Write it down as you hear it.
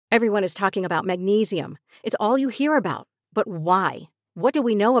Everyone is talking about magnesium. It's all you hear about. But why? What do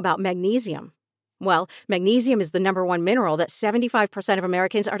we know about magnesium? Well, magnesium is the number one mineral that 75% of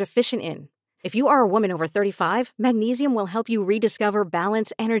Americans are deficient in. If you are a woman over 35, magnesium will help you rediscover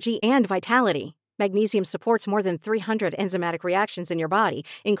balance, energy, and vitality. Magnesium supports more than 300 enzymatic reactions in your body,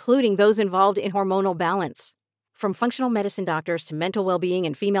 including those involved in hormonal balance. From functional medicine doctors to mental well-being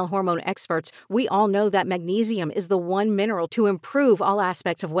and female hormone experts, we all know that magnesium is the one mineral to improve all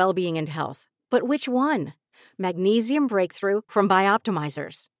aspects of well-being and health. But which one? Magnesium Breakthrough from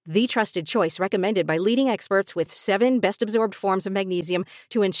Bioptimizers, the trusted choice recommended by leading experts with 7 best-absorbed forms of magnesium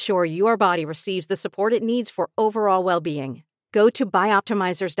to ensure your body receives the support it needs for overall well-being. Go to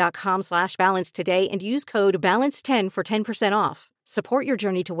bioptimizers.com/balance today and use code BALANCE10 for 10% off. Support your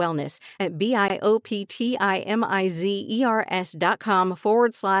journey to wellness at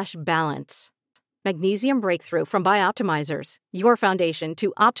bioptimizers.com/balance. Magnesium Breakthrough from Bioptimizers, your foundation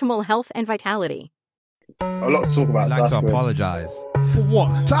to optimal health and vitality. A lot to talk about. I'd like to apologize. For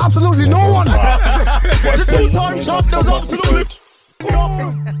what? To absolutely no one. The two-time champ does absolutely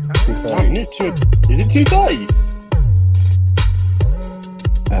Damn, is it 2:30?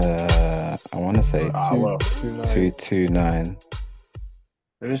 I want to say 229.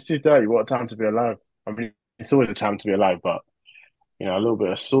 If it's 2:30, what a time to be alive. I mean, it's always a time to be alive, but, you know, a little bit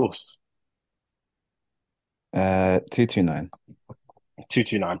of sauce. 229.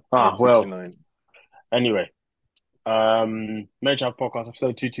 229. Well. Anyway, Major Podcast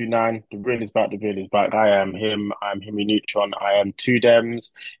episode 229. The Real is back. The Real is back. I am him. I'm Himmy Neutron. I am Two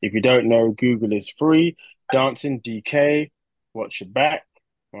Dems. If you don't know, Google is free. Dancing DK. Watch your back.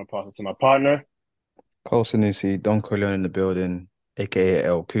 I'm gonna pass it to my partner. Cole Sanusi, Don Corleone in the building, aka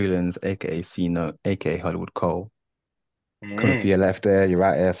El Coolins, aka C-Note, aka Hollywood Cole. Coming for your left there, your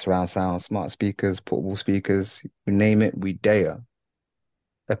right there, surround sound, smart speakers, portable speakers, you name it, we dare.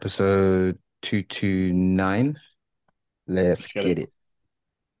 Episode 229. Let's get it.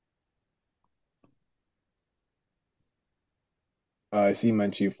 I see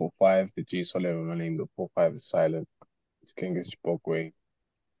Man 245, the G solid, my name, the 45 is silent. It's King is Bogway.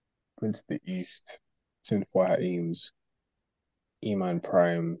 Prince of the East, Tinfoil Eames, Eman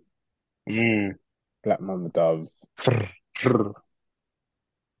Prime, Black Mama Dove,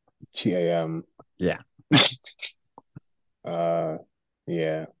 GAM. Yeah.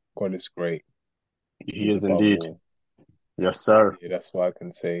 Yeah, God is great. He is indeed. Yes, sir. Yeah, that's what I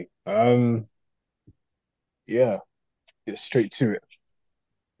can say. Yeah, get straight to it.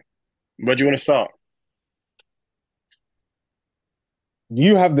 Where do you want to start?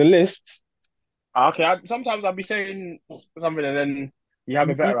 You have the list. Okay, sometimes I'll be saying something and then you have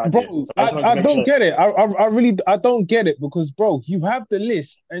a better idea. Bro, So I don't get it. I really don't get it because, bro, you have the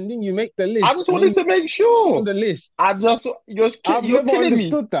list and then you make the list. I just wanted to make sure. On the list. I've never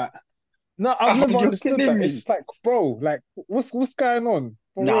understood that. No, I've never understood that. Me. It's like, bro, like, what's going on?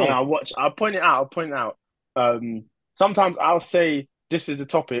 No, watch. I'll point it out. Sometimes I'll say this is the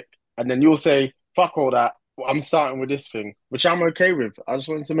topic, and then you'll say fuck all that. I'm starting with this thing, which I'm okay with. I just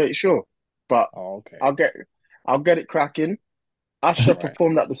wanted to make sure, but okay. I'll get it cracking. Usher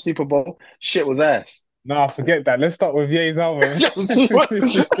performed at the Super Bowl. Shit was ass. Nah, forget that. Let's start with Ye's album. That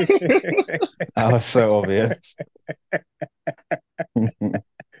was so obvious.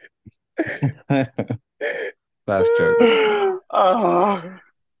 That's true.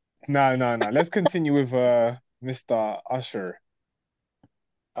 No. Let's continue with Mr. Usher.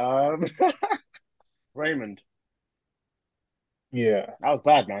 Raymond. Yeah. That was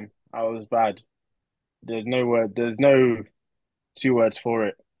bad, man. That was bad. There's no two words for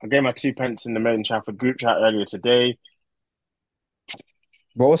it. I gave my 2 pence in the main Trafford group chat earlier today.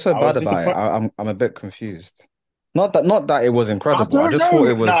 But what's so bad about it? I'm a bit confused. Not that it was incredible. I just thought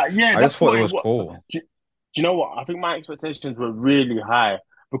it was. I just thought it was cool. Do you know what? I think my expectations were really high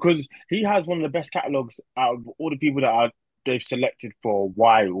because he has one of the best catalogs out of all the people that they've selected for a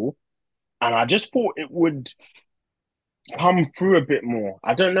while, and I just thought it would come through a bit more.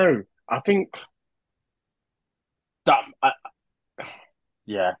 I don't know. I think that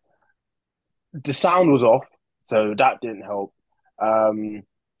the sound was off, so that didn't help.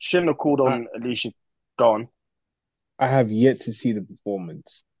 Shouldn't have called on Alicia. Gone. I have yet to see the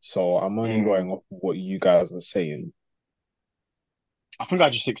performance, so I'm only going off what you guys are saying. I think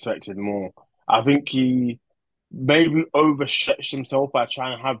I just expected more. I think he maybe overstretched himself by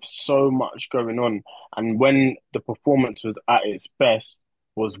trying to have so much going on. And when the performance was at its best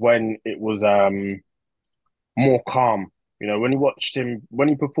was when it was more calm. You know, when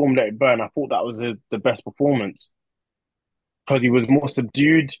he performed Let It Burn, I thought that was the best performance because he was more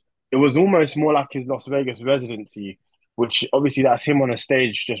subdued. It was almost more like his Las Vegas residency which obviously that's him on a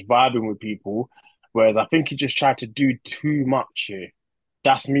stage just vibing with people. Whereas I think he just tried to do too much here.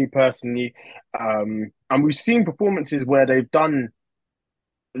 That's me personally. And we've seen performances where they've done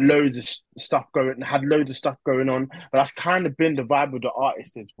loads of stuff going, had loads of stuff going on, but that's kind of been the vibe of the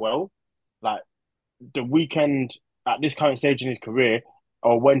artist as well. Like the weekend at this current stage in his career,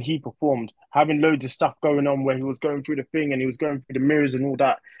 or when he performed, having loads of stuff going on where he was going through the thing and he was going through the mirrors and all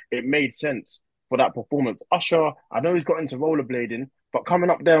that, it made sense for that performance. Usher, I know he's got into rollerblading, but coming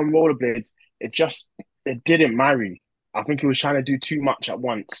up there on rollerblades, it just it didn't marry. I think he was trying to do too much at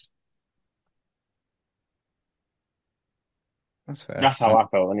once. That's fair. That's how I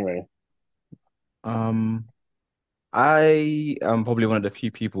felt anyway. Um, I am probably one of the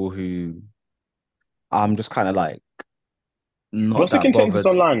few people who I'm just kind of like not What's the that consensus bothered.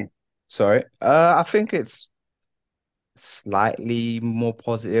 online? Sorry. I think it's slightly more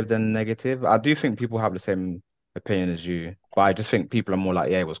positive than negative. I do think people have the same opinion as you, but I just think people are more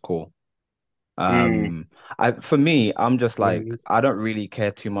like, yeah, it was cool. Mm, For me, I'm just like Mm. I don't really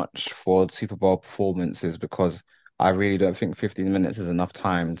care too much for Super Bowl performances because I really don't think 15 minutes is enough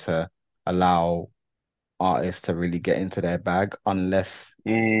time to allow artists to really get into their bag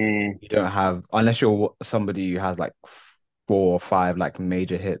mm, unless you're somebody who has like 4 or 5 like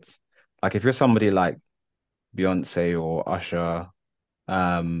major hits. Like if you're somebody like Beyonce or Usher,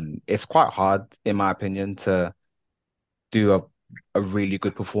 it's quite hard, in my opinion, to do a really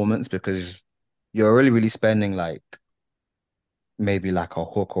good performance because you're really spending like maybe like a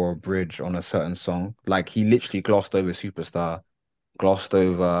hook or a bridge on a certain song. Like he literally glossed over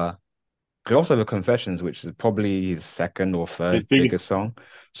glossed over Confessions, which is probably his second or his third biggest biggest. song.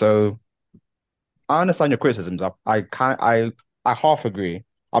 So I understand your criticisms. I half agree.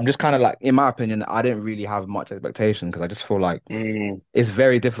 I'm just kind of like, in my opinion, I didn't really have much expectation because I just feel like Mm, it's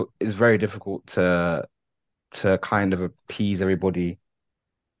very difficult to kind of appease everybody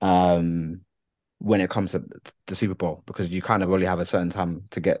um when it comes to the Super Bowl because you kind of only have a certain time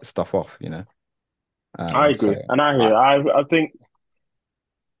to get stuff off, you know. I So agree, and I I hear. I think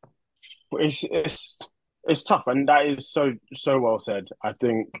it's tough, and that is so well said. I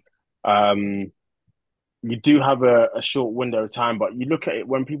think um, you do have a short window of time, but you look at it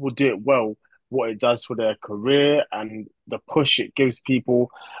when people do it well, what it does for their career and the push it gives people.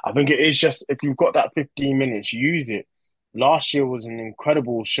 I think it is just if you've got that 15 minutes, use it. Last year was an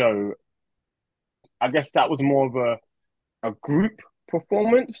incredible show. I guess that was more of a group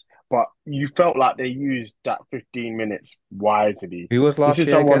performance, but you felt like they used that 15 minutes wisely. Who was This last is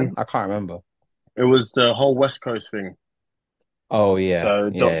year someone, again? I can't remember. it was the whole West Coast thing. Oh yeah,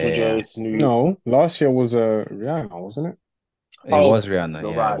 So yeah, Dr. yeah, J, yeah. Snoop. No, last year was Rihanna, wasn't it? It Oh, was Rihanna.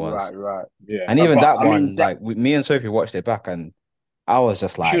 you're Yeah, it right, you're was. right, you're right. Yeah. And even But that I mean, one, that like me and Sophie watched it back, and I was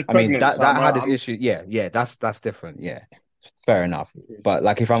just she like, was I mean, pregnant, that so that had this issue. Yeah, yeah, that's different. Yeah, fair enough. But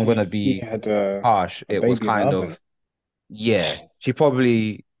like, if I'm gonna She be had harsh, a it was baby in the kind oven. of yeah. She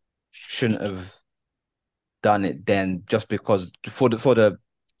probably shouldn't have done it then, just because for the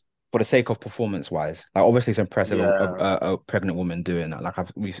sake of performance wise. Like, obviously, it's impressive yeah. a pregnant woman doing that. Like,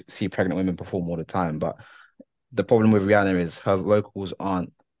 we see pregnant women perform all the time, but the problem with Rihanna is her vocals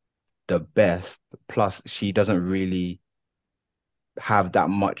aren't the best. Plus, she doesn't really have that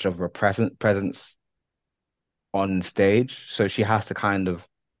much of a presence on stage, so she has to kind of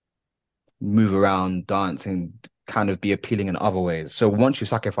move around, dance, and kind of be appealing in other ways. So once you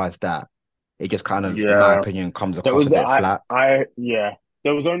sacrifice that, it just kind of, in my Yeah. opinion, comes There across a was bit flat. yeah.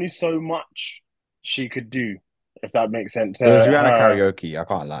 There was only so much she could do, if that makes sense. It was Rihanna Her karaoke. I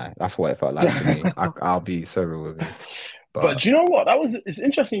can't lie. That's what it felt like to me. I'll be so real with you. But But do you know what? It's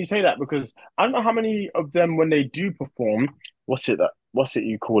interesting you say that because I don't know how many of them when they do perform, what's it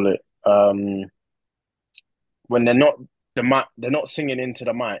you call it? When they're not they're not singing into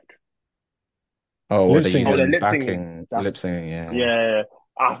the mic. oh, what Lip they're Oh, they're singing. using lip singing. backing lip That's singing, yeah. yeah.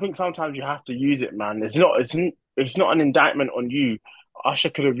 I think sometimes you have to use it, man. It's not an indictment on you. Usher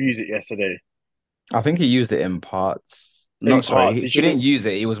could have used it yesterday I think he used it in parts. in Not sorry, parts. He he should have. didn't use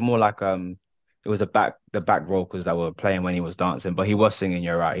it. It was more like it was the back vocals that were playing when he was dancing, but he was singing,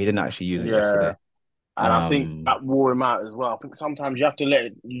 you're right. He didn't actually use it Yeah, yesterday. and I think Um that wore him out as well. I think sometimes you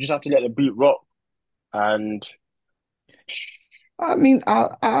just have to let the beat rock. And I mean,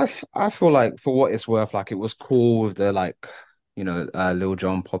 I feel like for what it's worth, like it was cool with the like, Lil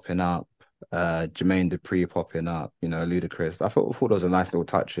Jon popping up, Jermaine Dupri popping up, Ludacris. I thought those were nice little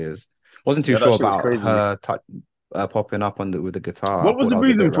touches. Wasn't too yeah, that sure shit was about crazy. her touch popping up with the guitar. I What was thought the that was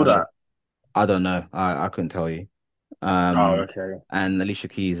a bit reason for that? random. I don't know. I couldn't tell you. Oh, Um, okay. and Alicia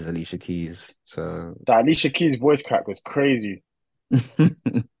Keys is Alicia Keys, so That Alicia Keys' voice crack was crazy.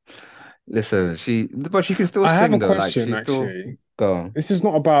 Listen, but she can still I have sing a though. Like question she's still actually. go on. This is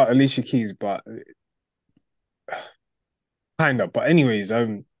not about Alicia Keys, but kind of. But anyways,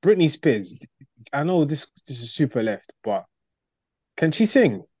 Britney Spears. I know this is super left, but can she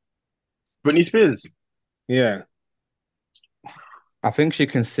sing? Britney Spears. Yeah. I think she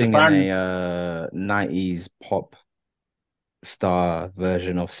can The sing in fan. a 90s pop star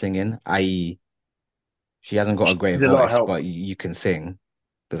version of singing, i.e., she hasn't got a She great needs a lot of voice, help. but you can sing.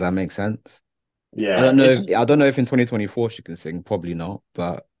 Does that make sense? Yeah, it's I don't know if in 2024 she can sing, probably not,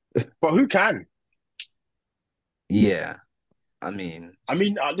 but but who can? yeah, I mean, I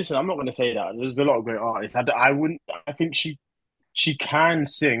mean, listen, I'm not going to say that. There's a lot of great artists. I wouldn't. I think she can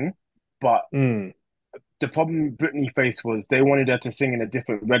sing, but Mm, the problem Britney faced was they wanted her to sing in a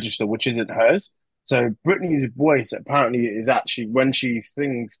different register, which isn't hers. So Britney's voice apparently is actually when she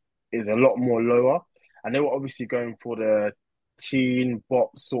sings is a lot more lower, and they were obviously going for the teen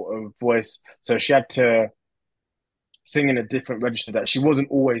bop sort of voice. So she had to sing in a different register that she wasn't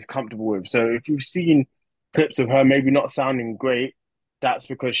always comfortable with. So if you've seen clips of her maybe not sounding great, that's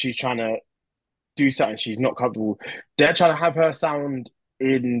because she's trying to do something she's not comfortable. They're trying to have her sound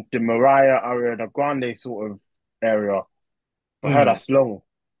in the Mariah Ariana Grande sort of area. For her, mm. that's long.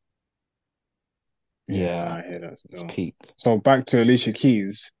 Yeah, no, yeah, I hear that it's still. peak. So back to Alicia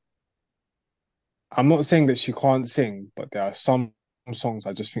Keys. I'm not saying that she can't sing, but there are some songs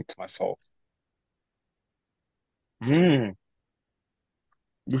I just think to myself, Mm.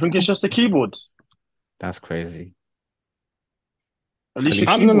 You think it's just the keyboards? That's crazy. Alicia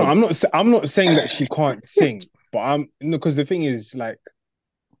Alicia, I'm no, no, keyboards? I'm not saying that she can't sing, but I'm no, because the thing is, like,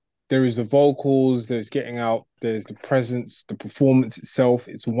 there is the vocals, there's getting out, there's the presence, the performance itself,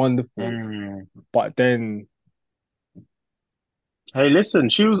 it's wonderful. Mm. But then, Hey, listen,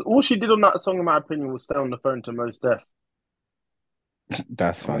 she was all she did on that song, in my opinion, was stay on the phone to Most Def.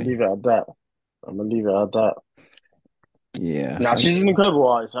 that's I'm gonna funny. leave it at that. I'm gonna leave it at that. Yeah, Now she's an incredible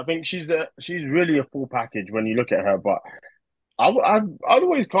artist. I think she's really a full package when you look at her. But I'd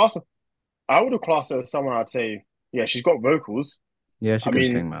always class her. I would have classed her as someone I'd say, yeah, she's got vocals. yeah, she I can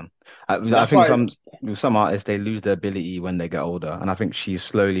mean, sing, man. I that's think why. with some artists they lose their ability when they get older, and I think she's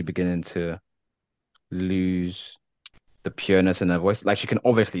slowly beginning to lose the pureness in her voice. Like she can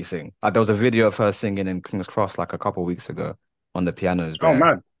obviously sing. Like there was a video of her singing in King's Cross like a couple of weeks ago on the pianos Oh there,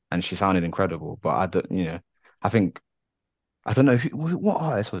 man, and she sounded incredible. But I think I don't know what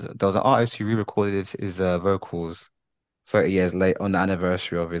artist was it. There was an artist who re-recorded his vocals 30 years late on the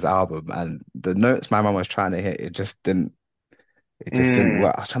anniversary of his album, and the notes my mum was trying to hit, it just didn't mm.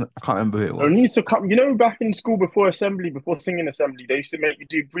 work. I can't remember who it It was. needs to come. You know, back in school before assembly, before singing assembly, they used to make you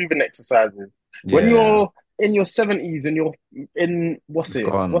do breathing exercises. When Yeah, you're in your 70s and you're in what's it's it?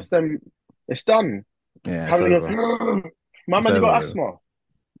 gone. What's them? It's done. Yeah, it's Having a over. my It's man, you over got with. asthma.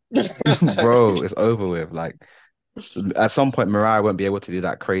 Bro, it's over with. Like at some point Mariah won't be able to do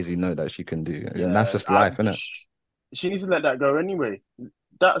that crazy note that she can do. And that's Yeah, just life, isn't it? she needs to let that go anyway.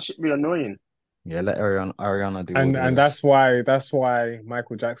 That should be annoying. Yeah, let Ariana do all and those. that's why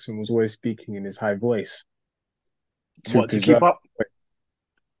Michael Jackson was always speaking in his high voice to What to keep preserve. up?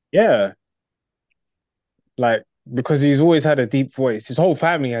 Yeah, like because he's always had a deep voice. His whole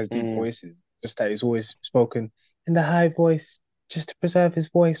family has deep Mm. voices, just that he's always spoken in the high voice just to preserve his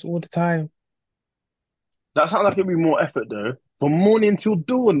voice all the time. That sounds like it'd be more effort though. From morning till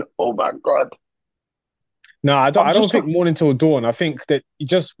dawn. Oh my God. No, I'm I don't just think trying. morning till dawn. I think that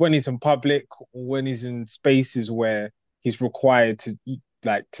just when he's in public or when he's in spaces where he's required to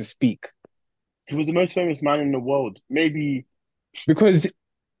like to speak. He was the most famous man in the world. Maybe. Because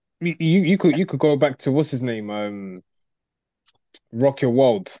you could go back to what's his name, Rock Your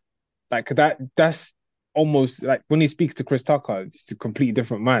World. Like that's almost like when he speaks to Chris Tucker, it's a completely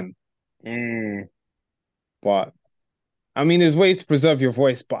different man. Mm, But I mean there's ways to preserve your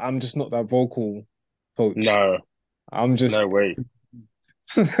voice, but I'm just not that vocal coach. no, I'm just no way.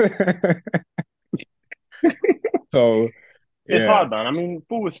 so It's yeah. hard, man. I mean,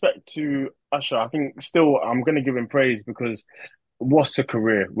 full respect to Usher. I think still I'm going to give him praise because what's a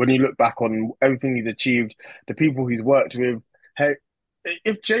career when you look back on everything he's achieved, the people he's worked with. Hey,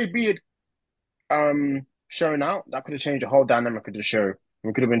 if JB had shown out, that could have changed the whole dynamic of the show.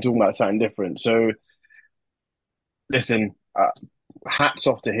 We could have been talking about something different. So listen, hats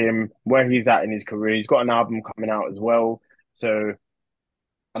off to him where he's at in his career. He's got an album coming out as well. So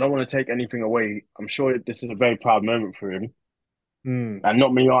I don't want to take anything away. I'm sure this is a very proud moment for him. Mm. And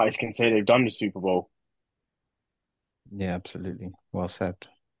not many artists can say they've done the Super Bowl. Yeah, absolutely. Well said.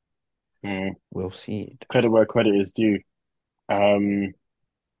 Mm. We'll see it. Credit where credit is due. Um,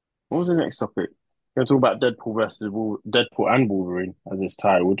 what was the next topic? We're going to talk about Deadpool and Wolverine, as it's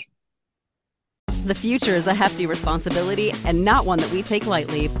titled. The future is a hefty responsibility and not one that we take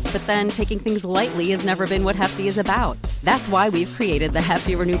lightly, but then taking things lightly has never been what Hefty is about. That's why we've created the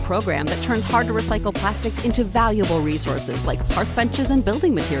Hefty Renew program that turns hard-to-recycle plastics into valuable resources like park benches and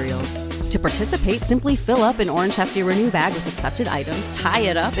building materials. To participate, simply fill up an orange Hefty Renew bag with accepted items, tie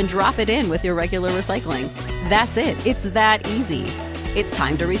it up, and drop it in with your regular recycling. That's it. It's that easy. It's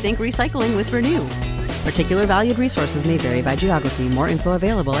time to rethink recycling with Renew. Particular valued resources may vary by geography. More info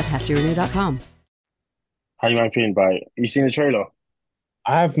available at heftyrenew.com. How you man feeling by it? You seen the trailer?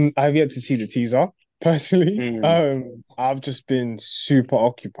 I've yet to see the teaser personally. Mm. I've just been super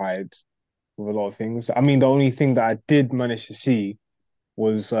occupied with a lot of things. I mean, the only thing that I did manage to see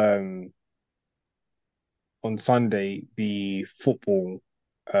was on Sunday the football,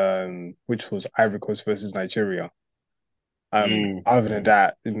 which was Ivory Coast versus Nigeria. Other than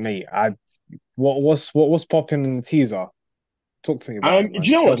that, mate, what's popping in the teaser? Talk to me about it, Do man.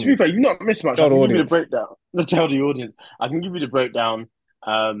 you know what? Tell To me. be fair, you've not missed much. I Tell the can give you the audience. breakdown. Let's tell the audience. I can give you the breakdown.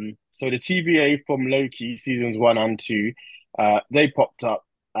 So the TVA from Loki seasons 1 and 2, they popped up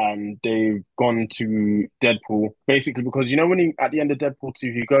and they've gone to Deadpool basically because you know when he at the end of Deadpool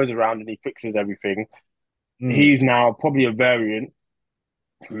 2 he goes around and he fixes everything. Mm, He's now probably a variant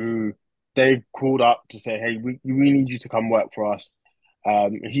who they've called up to say, "Hey, we need you to come work for us."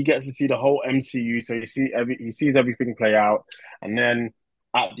 He gets to see the whole MCU, so he sees everything play out, and then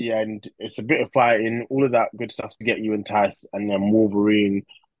at the end, it's a bit of fighting, all of that good stuff to get you enticed, and then Wolverine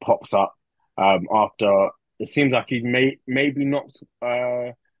pops up after it seems like he maybe knocked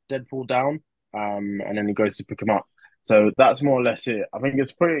Deadpool down, and then he goes to pick him up. So that's more or less it. I think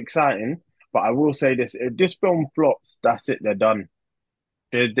it's pretty exciting, but I will say this: if this film flops, that's it. They're done.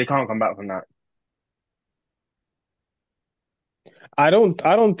 They can't come back from that. I don't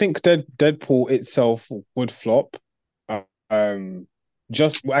think Deadpool itself would flop. Um,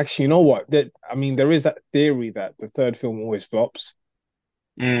 just actually, you know what? I mean, there is that theory that the third film always flops.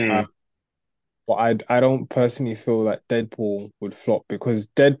 Uh, Mm, but I don't personally feel that Deadpool would flop because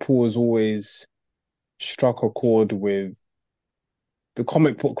Deadpool has always struck a chord with the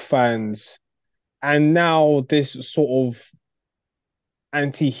comic book fans, and now this sort of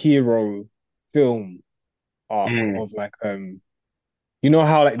anti-hero film arc mm. of like you know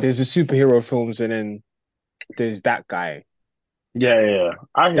how like there's the superhero films and then there's that guy, Yeah.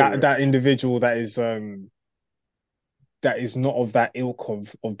 I hear that it. individual that is not of that ilk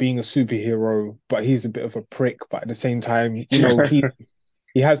of being a superhero, but he's a bit of a prick, but at the same time, you know,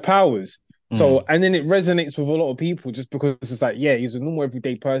 he has powers. So Mm. and then it resonates with a lot of people just because it's like, yeah, he's a normal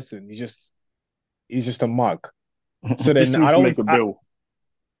everyday person. He's just a mug. So This then needs to make a bill.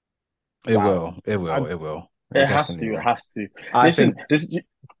 It wow. will. It will. I It will. It It has definitely to. It will. has to. I think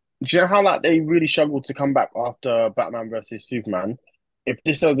Do you know how like they really struggled to come back after Batman versus Superman? If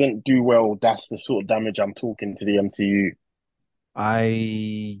this doesn't do well, that's the sort of damage I'm talking to the MCU.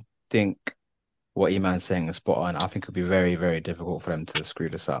 I think what Iman's saying is spot on. I think it'll be very, very difficult for them to screw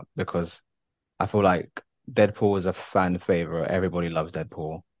this up because I feel like Deadpool is a fan favorite. Everybody loves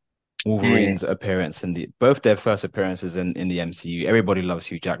Deadpool. Mm. Wolverine's appearance in both their first appearances in the MCU. Everybody loves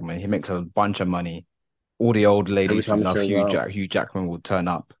Hugh Jackman. He makes a bunch of money. All the old Every ladies who time it love shows out. Hugh Jackman will turn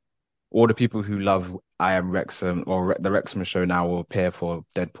up. All the people who love I Am Wrexham or the Wrexham show now will appear for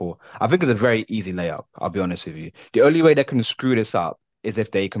Deadpool. I think it's a very easy layup. I'll be honest with you. The only way they can screw this up is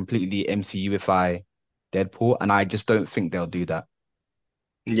if they completely MCUify Deadpool, and I just don't think they'll do that.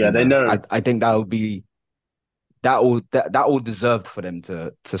 Yeah, they know. I think that'll be that all deserved for them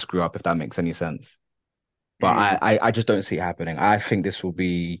to screw up if that makes any sense. But Mm. I just don't see it happening. I think this will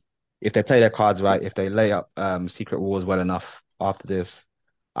be if they play their cards right, if they lay up Secret Wars well enough after this,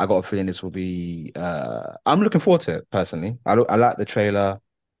 I got a feeling this will be I'm looking forward to it personally. I like the trailer.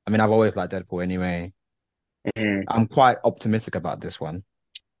 I mean, I've always liked Deadpool anyway. Mm. I'm quite optimistic about this one.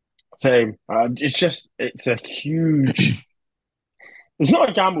 Same. It's a huge. It's not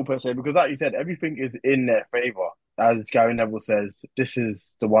a gamble per se because, like you said, everything is in their favor. As Gary Neville says, this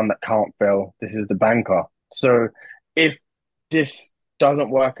is the one that can't fail. This is the banker. So if this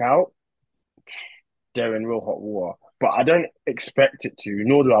doesn't work out, they're in real hot water. But I don't expect it to,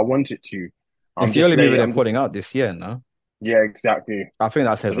 nor do I want it to. It's the only movie they're putting out this year, no? Yeah, exactly. I think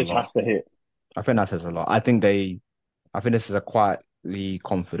that So says a this lot. has to hit. I think that says a lot. I think this is a quietly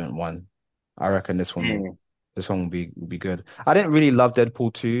confident one. I reckon Mm. this one will be good. I didn't really love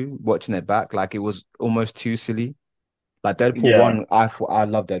Deadpool 2 watching it back. Like it was almost too silly. Like Deadpool Yeah, 1, I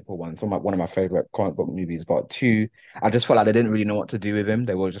love Deadpool 1. It's one of my favorite comic book movies. But 2, I just felt like they didn't really know what to do with him.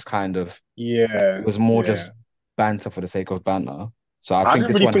 They were just kind of it Yeah, was more yeah. just banter for the sake of banter. So I I think don't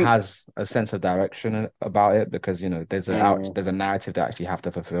this really one think. has a sense of direction about it because there's Mm. there's a narrative they actually have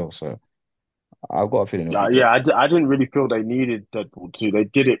to fulfill. So I've got a feeling it'll be good. Yeah, I didn't really feel they needed Deadpool 2. They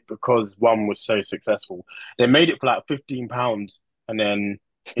did it because one was so successful. They made it for like £15 and then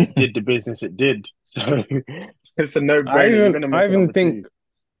it did the business it did. So it's a no-brainer. You're gonna I make a even number two.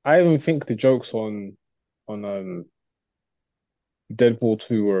 think the jokes on Deadpool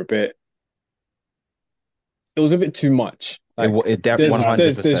 2 were a bit, it was a bit too much. Like there's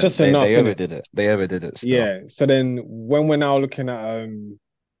 100%. just They enough in it. overdid it. They overdid it still. Yeah. So then when we're now looking at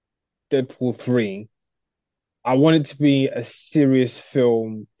Deadpool 3, I want it to be a serious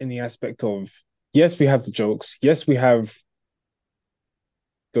film in the aspect of, yes, we have the jokes, yes, we have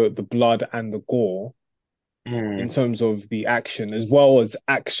the blood and the gore in Mm. terms of the action as well as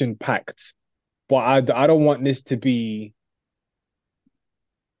action packed. But I don't want this to be,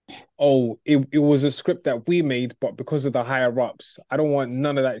 oh, it was a script that we made, but because of the higher ups, I don't want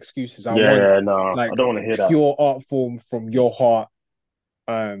none of that excuses. I Yeah, want yeah, no, I like don't want to hear that. pure art form from your heart,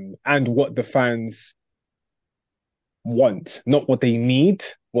 and what the fans want, not what they need,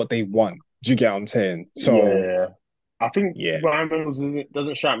 what they want. Do you get what I'm saying? Yeah, So yeah, yeah. I think yeah, Ryan Reynolds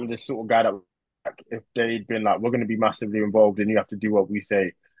doesn't strike me this sort of guy that like, if they'd been like, we're going to be massively involved and you have to do what we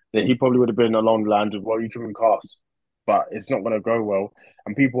say, then he probably would have been along the lines of, well, you can cast, but it's not going to go well.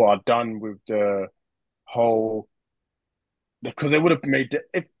 And people are done with the whole because they would have made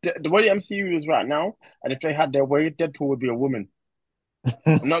if the way the MCU is right now, and if they had their way, Deadpool would be a woman.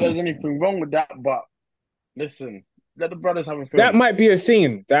 Not that there's anything wrong with that, but listen, let the brothers have a that film. might be a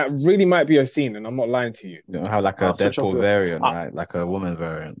scene. That really might be a scene, and I'm not lying to you. You know, have like a I'll switch off Deadpool variant, I, right? Like a woman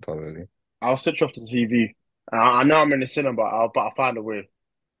variant, probably. I'll switch off the TV. I know I'm in the cinema, but I'll find a way.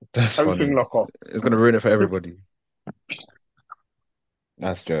 That's Everything funny. lock off. It's gonna ruin it for everybody.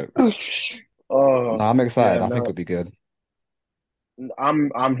 That's jokes. No, Oh I'm excited. yeah, I think no, it'll be good.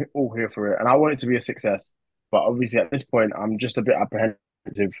 I'm all here for it, and I want it to be a success. But obviously, at this point, I'm just a bit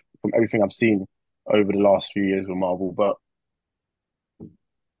apprehensive from everything I've seen over the last few years with Marvel. But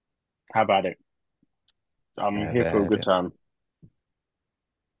how about it? I'm Yeah, here for a good yeah. time.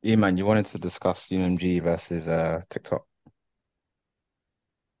 Yeah, man, you wanted to discuss UMG versus TikTok.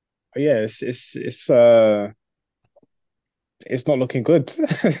 Yeah, it's not looking good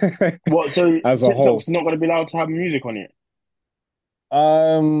What? So as a whole. TikTok's not going to be allowed to have music on it?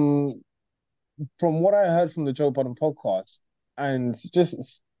 Um, from what I heard from the Joe Budden podcast and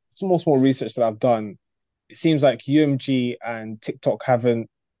just small research that I've done, it seems like UMG and TikTok haven't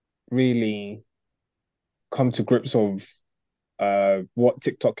really come to grips of what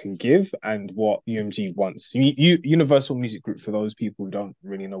TikTok can give and what UMG wants. Universal Music Group, for those people who don't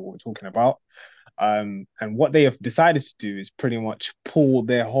really know what we're talking about. And what they have decided to do is pretty much pull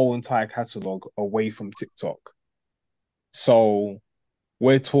their whole entire catalog away from TikTok. So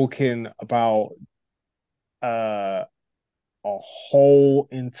we're talking about uh, a whole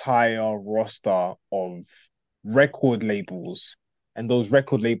entire roster of record labels, and those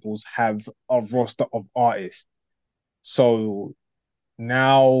record labels have a roster of artists. So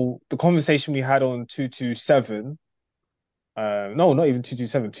now the conversation we had on 227, no, not even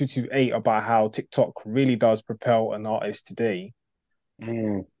 227, 228, about how TikTok really does propel an artist today.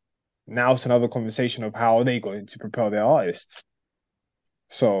 Mm. Now it's another conversation of how are they going to propel their artists.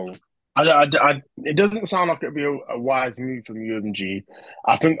 So it doesn't sound like it'd be a wise move from UMG.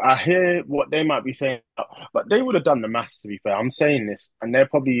 I think I hear what they might be saying, but they would have done the maths, to be fair. I'm saying this, and they're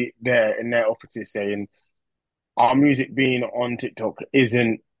probably there in their offices saying our music being on TikTok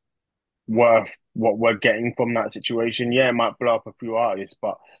isn't worth what we're getting from that situation. Yeah, it might blow up a few artists,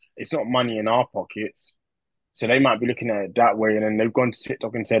 but it's not money in our pockets. So they might be looking at it that way, and then they've gone to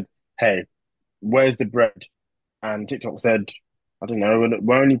TikTok and said, "Hey, where's the bread?" And TikTok said, "I don't know.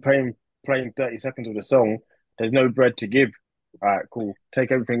 We're only playing 30 seconds of the song. There's no bread to give. All right, cool.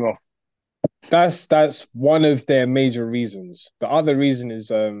 Take everything off." that's one of their major reasons. The other reason is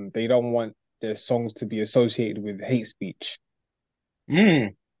they don't want their songs to be associated with hate speech.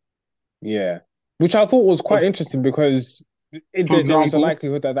 Mm. Yeah, which I thought was quite What's, interesting because for there is a example,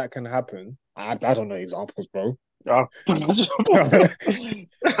 likelihood that that can happen. I don't know examples, bro. uh,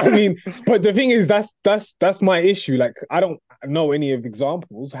 I mean, but the thing is, that's my issue. Like, I don't know any of the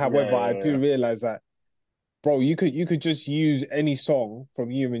examples. However, I yeah, do realize that, bro, you could just use any song from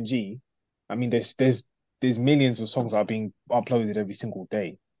UMG. I mean, there's millions of songs that are being uploaded every single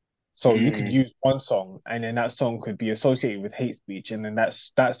day. So you could mm. use one song, and then that song could be associated with hate speech, and then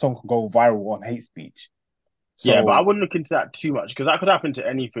that song could go viral on hate speech. Yeah, but I So wouldn't look into that too much because that could happen to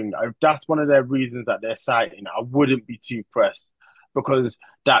anything. If that's one of their reasons that they're citing, I wouldn't be too pressed because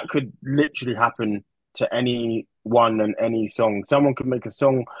that could literally happen to anyone and any song. Someone could make a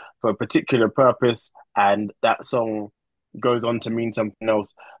song for a particular purpose, and that song goes on to mean something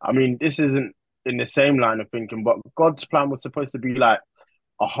else. I mean, this isn't in the same line of thinking, but God's plan was supposed to be like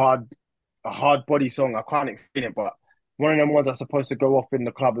a hard a hard body song. I can't explain it, but one of them ones that's supposed to go off in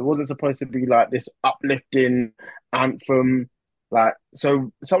the club. It wasn't supposed to be like this uplifting anthem. Like,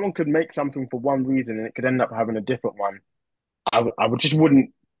 so someone could make something for one reason and it could end up having a different one. I would just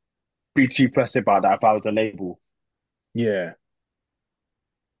wouldn't be too pressed about that if I was a label. Yeah.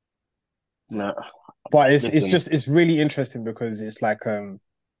 No, But listen. it's really interesting because it's like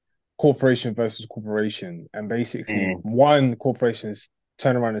corporation versus corporation, and basically Mm, one corporation's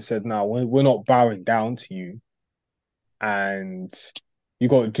turned around and said, "No, we're not bowing down to you, and you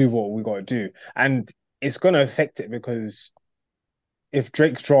got to do what we got to do." And it's gonna affect it because if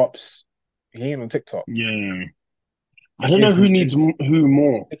Drake drops, he ain't on TikTok. yeah. I don't know If who needs who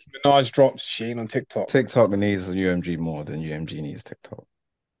more. Nicki Minaj drops, she ain't on TikTok. TikTok needs UMG more than UMG needs TikTok.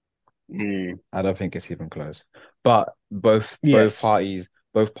 Mm, I don't think it's even close. But both Yes.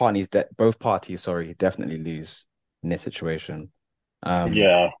 both parties, sorry, definitely lose in this situation. Um,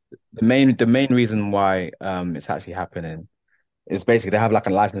 yeah, the main reason why it's actually happening is basically they have like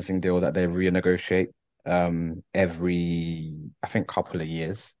a licensing deal that they renegotiate every I think couple of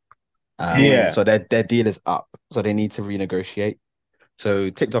years. Yeah. So their deal is up, so they need to renegotiate. So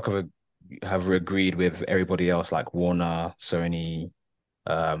TikTok have agreed with everybody else like Warner, Sony,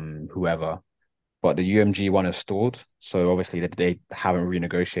 whoever. But the UMG one is stalled, so obviously they haven't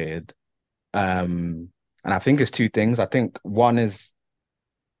renegotiated. And I think it's two things. I think one is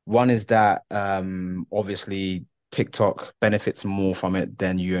that obviously TikTok benefits more from it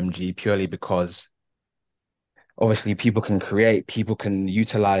than UMG purely because obviously people can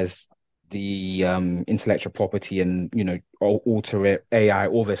utilize the intellectual property and alter it, AI,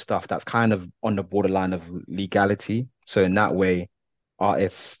 all this stuff that's kind of on the borderline of legality. So in that way,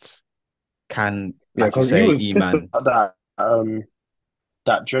 artists can, yeah. like you Because he say, was pissed E-Man. about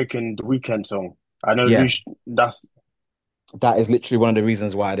that Drake and the Weeknd song. I know Yeah, that's that is literally one of the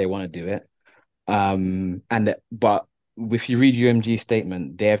reasons why they want to do it. But if you read UMG's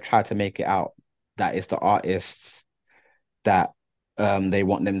statement, they have tried to make it out that it's the artists that they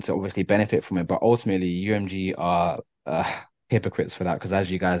want them to obviously benefit from it. But ultimately, UMG are hypocrites for that because,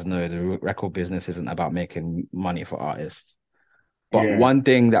 as you guys know, the record business isn't about making money for artists. But yeah. one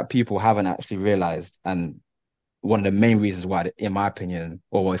thing that people haven't actually realized, and one of the main reasons why, in my opinion,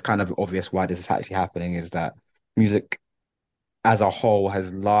 or it's kind of obvious why this is actually happening, is that music as a whole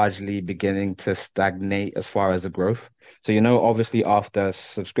has largely beginning to stagnate as far as the growth. So, obviously after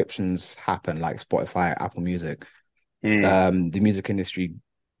subscriptions happen, like Spotify, Apple Music, Mm. the music industry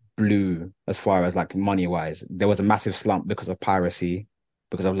blew as far as like money wise. There was a massive slump because of piracy,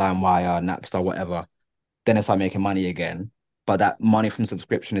 because of LimeWire, Napster, whatever. Then it started making money again. But that money from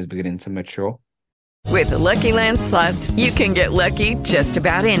subscription is beginning to mature. With the Lucky Land Slots, you can get lucky just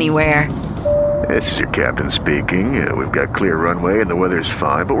about anywhere. This is your captain speaking. We've got clear runway and the weather's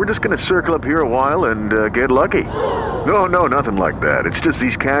fine, but we're just going to circle up here a while and get lucky. No, nothing like that. It's just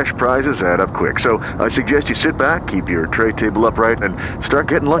these cash prizes add up quick. So I suggest you sit back, keep your tray table upright, and start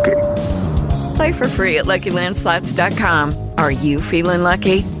getting lucky. Play for free at LuckyLandSlots.com. Are you feeling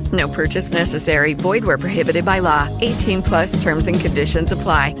lucky? No purchase necessary. Void where prohibited by law. 18 plus terms and conditions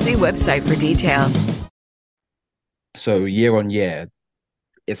apply. See website for details. So year on year,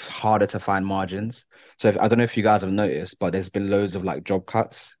 it's harder to find margins. So I don't know if you guys have noticed, but there's been loads of like job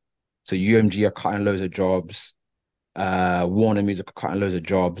cuts. So UMG are cutting loads of jobs. Warner Music are cutting loads of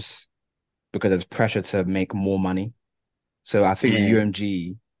jobs because there's pressure to make more money. So I think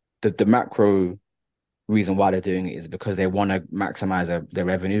UMG, the macro reason why they're doing it is because they want to maximize their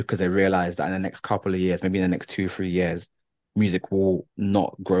revenue because they realize that in the next couple of years, maybe in the next 2-3 years, music will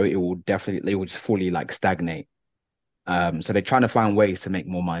not grow. It will just fully like stagnate. So they're trying to find ways to make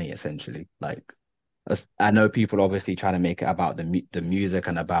more money, essentially. Like, I know people obviously trying to make it about the music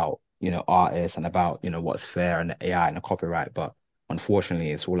and about, artists and about, what's fair and the AI and the copyright, but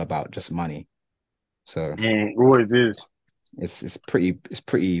unfortunately, it's all about just money. So Always is. it's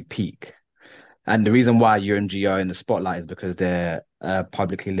pretty peak. And the reason why UMG are in the spotlight is because they're a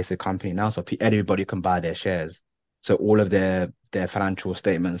publicly listed company now, so everybody can buy their shares. So all of their financial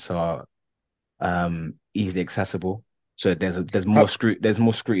statements are easily accessible. So there's more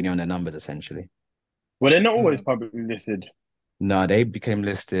scrutiny on their numbers essentially. Well, they're not always publicly listed. No, they became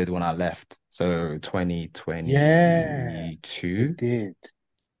listed when I left. So Yeah, 2022. it did.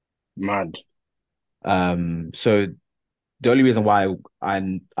 Mad. So the only reason why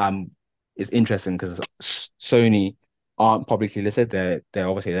I'm it's interesting because Sony aren't publicly listed. They're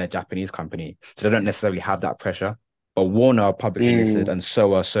obviously a Japanese company, so they don't necessarily have that pressure. But Warner are publicly listed, and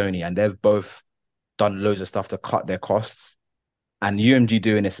so are Sony, and they've both done loads of stuff to cut their costs. And UMG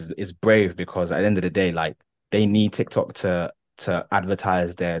doing this is brave because at the end of the day, like they need TikTok to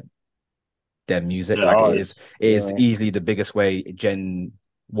advertise their music. Yeah, Like artists. it is Yeah. easily the biggest way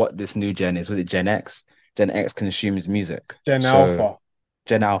what this new gen is. Was it Gen X? Gen X consumes music. Gen So Alpha.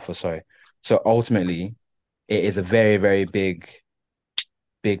 Gen Alpha, sorry. So ultimately, it is a very, very big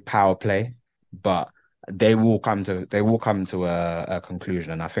power play, but they will come to a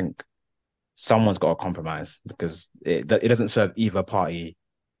conclusion, and I think someone's got to compromise because it doesn't serve either party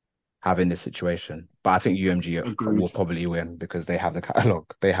having this situation. But I think UMG will Agreed. probably win because they have the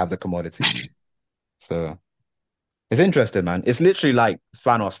catalog, they have the commodity. So it's interesting, man. It's literally like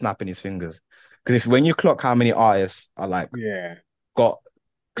Thanos snapping his fingers. Because when you clock how many artists are like Yeah. got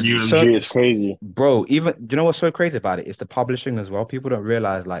UMG is crazy. bro, even do you know what's so crazy about it? It's the publishing as well. People don't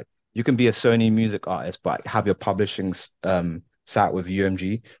realize like you can be a Sony music artist, but have your publishing sat with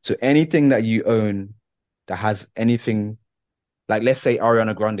UMG. So anything that you own that has anything like let's say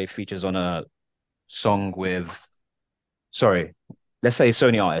Ariana Grande features on a song with sorry, let's say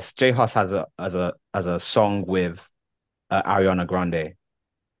Sony artist. J Hus has a song with Ariana Grande.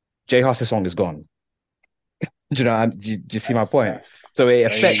 J Hus's song is gone. Do you know? Do you see my point? So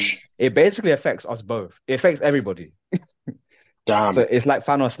it basically affects us both. It affects everybody. Damn. So it's like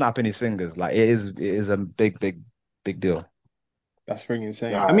Thanos snapping his fingers. Like it is a big deal. That's freaking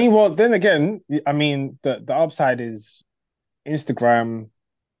insane. Nah. I mean, well, then again, I mean, the upside is Instagram,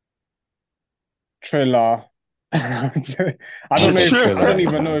 Triller. I don't know. I don't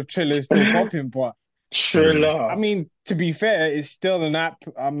even know if Triller is still popping, but Triller. I mean, to be fair, it's still an app.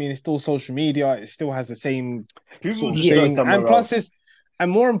 I mean, it's still social media. It still has the same People sort of just go thing, somewhere and plus, else. and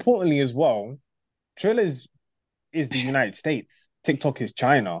more importantly as well, Triller is the United States. TikTok is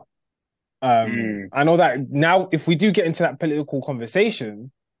China. I know that now. If we do get into that political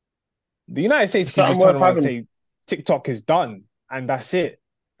conversation, the United States can just turn around and say TikTok is done, and that's it.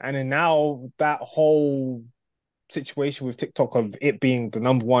 And then now that whole situation with TikTok of it being the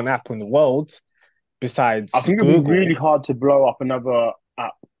number one app in the world, besides I think Google, it'd be really hard to blow up another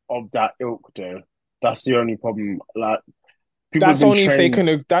app of that ilk, though. That's the only problem. Like people that's have been only if they trained.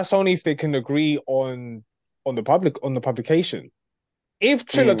 can. That's only if they can agree on the publication. If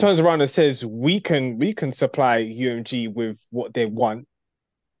Triller turns around and says we can supply UMG with what they want,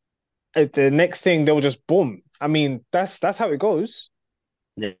 at the next thing they'll just boom. I mean, that's how it goes.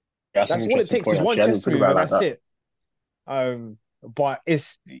 Yeah, that's That's an all it interesting takes point. is one Actually, I didn't chess think move about and it like that's that. it. But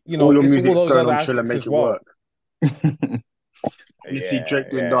it's All your it's all music's those going other on Triller, aspects make as it well. work. You see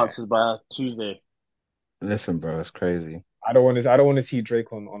Drake doing dances by Tuesday. Listen, bro, it's crazy. I don't want to see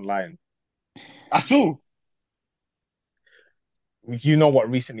Drake online. At all. You know what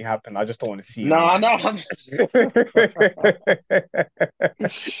recently happened. I just don't want to see it. No, I know.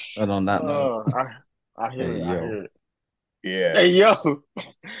 And on that note, I hear it. I hear it. Yeah. Hey, yo.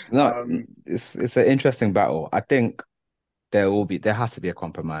 no, it's an interesting battle. I think there has to be a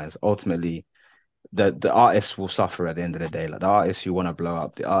compromise. Ultimately, the artists will suffer at the end of the day. Like the artists who want to blow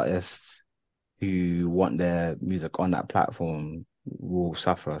up, the artists who want their music on that platform will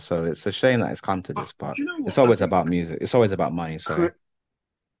suffer. So it's a shame that it's come to this, but Do you know what? it's always about music. It's always about money. So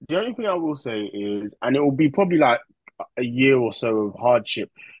The only thing I will say is, and it will be probably like a year or so of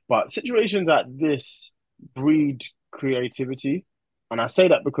hardship, but situations like this breed creativity. And I say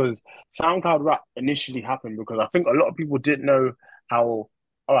that because SoundCloud rap initially happened because I think a lot of people didn't know how,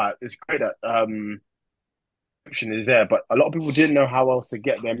 all right, it's great that option is there, but a lot of people didn't know how else to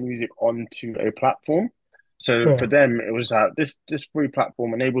get their music onto a platform. So for them, it was like this free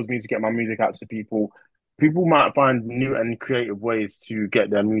platform enables me to get my music out to people. People might find new and creative ways to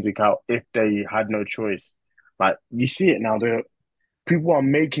get their music out if they had no choice. Like you see it now, people are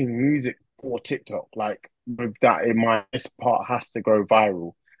making music for TikTok. Like with that in mind, this part has to go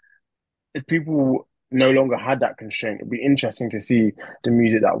viral. If people no longer had that constraint, it'd be interesting to see the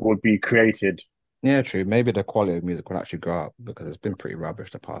music that would be created. yeah, true. Maybe the quality of music will actually go up because it's been pretty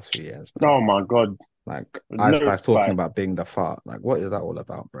rubbish the past few years, man. Oh my God. Like No, Ice Spice talking like- about being the fart. Like, what is that all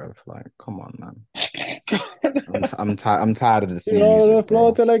about, bro? Like, come on, man. I'm tired of this new music,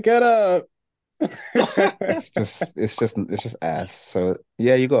 bro. till I get up. It's just ass. So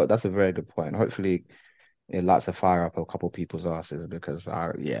yeah, that's a very good point. Hopefully it lights a fire up a couple people's asses because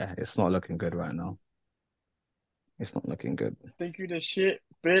it's not looking good right now. It's not looking good. Think you the shit,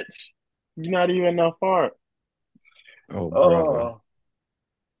 bitch. You're not even that far. Oh, brother.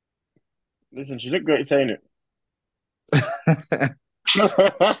 Listen, she looked great saying it.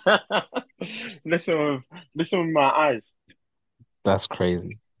 Listen with my eyes. That's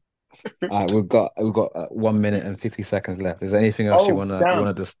crazy. All right, we've got 1 minute and 50 seconds left. Is there anything else you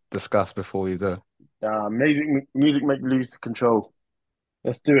wanna discuss before we go? Music make lose control.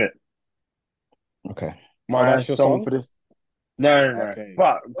 Let's do it. Okay. Oh, My that's your song song? for this. No. Okay.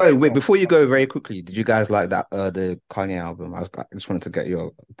 But Oh, great wait, song. before you go very quickly, did you guys like that the Kanye album? I just wanted to get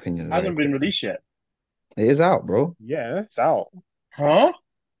your opinion very Hasn't been quickly. released yet. It is out, bro. Yeah, it's out. Huh?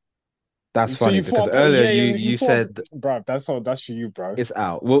 That's So funny you because thought about earlier you you thought, said bro, that's for you, bro. it's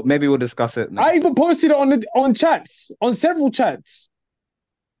out. Well, maybe we'll discuss it I next. even posted it on chats, on several chats,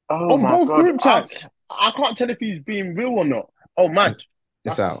 Oh on my both God. group chats. I can't tell if he's being real or not. Oh man.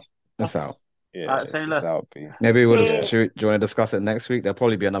 It's out. It's That's out. Yeah, say it's less. out, B. Maybe we'll just Yeah. do you want to discuss it next week? There'll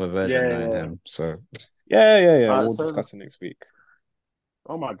probably be another version knowing Yeah. him. So Yeah. Alright, We'll so discuss it next week.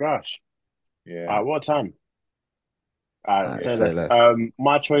 oh my gosh. Yeah. What time? Say say less. less.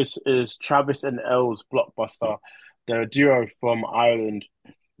 My choice is Travis and L's Blockbuster. They're a duo from Ireland.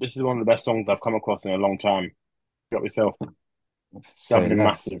 This is one of the best songs I've come across in a long time. Got yourself. Say Definitely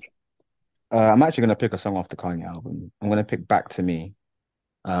less. massive. I'm actually gonna pick a song off the Kanye album. I'm gonna pick Back to Me.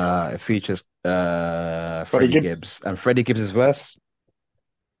 It features Freddie Freddie Gibbs. Gibbs and Freddie Gibbs' verse.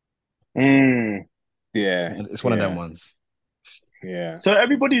 Mm. Yeah. It's one of them ones. Yeah. So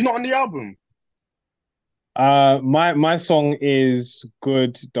everybody's not on the album. My song is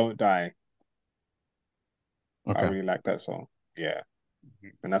Good, Don't Die. I Okay. really like that song. Yeah.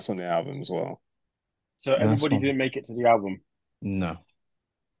 And that's on the album as well. So everybody one. didn't make it to the album. No.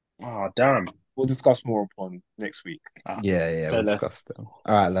 Oh damn. We'll discuss more upon next week. Yeah, Say we'll less. discuss them.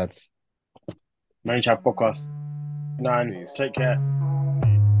 All right, lads. Main Chat Podcast. 9. Peace. Take care.